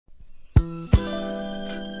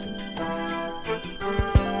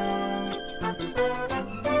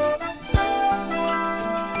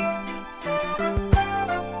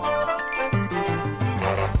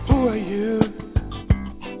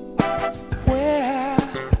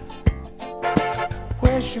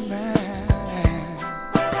where's your man?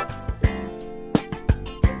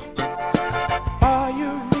 Are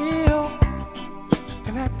you real?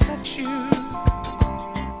 Can I touch you?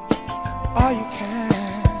 All you can.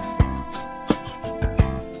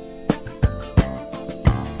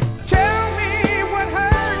 Tell me what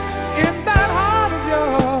hurts in that heart of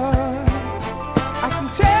yours. I can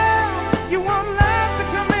tell you want love to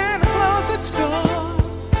come in and close its door.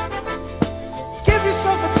 Give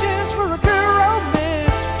yourself a chance for a good romance.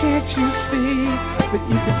 Can't you see that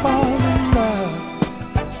you can fall in love?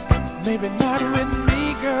 Maybe not with me,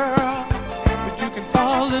 girl, but you can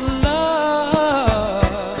fall in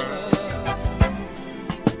love.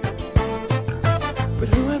 But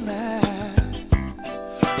who am I?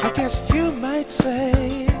 I guess you might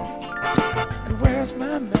say, and where's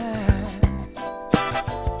my man?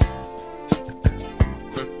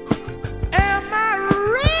 Am I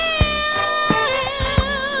real,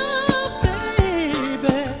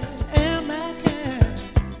 baby? Am I kind?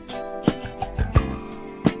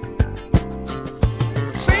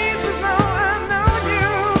 Seems as though I've known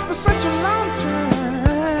you for such a long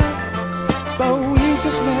time, but we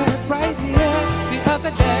just met right here the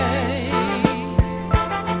other day.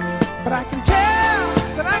 But I can tell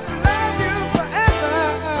that I can love you forever.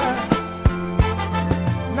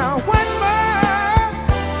 Now what more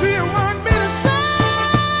do you want me to say,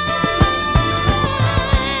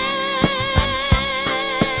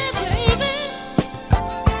 baby?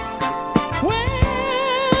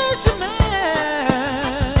 Where's your man?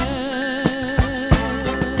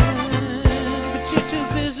 But you're too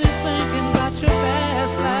busy thinking about your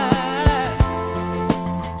past life.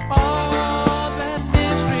 All that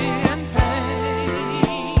misery and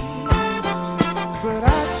pain. But I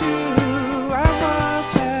too, I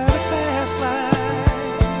once had a past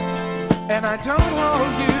life, and I don't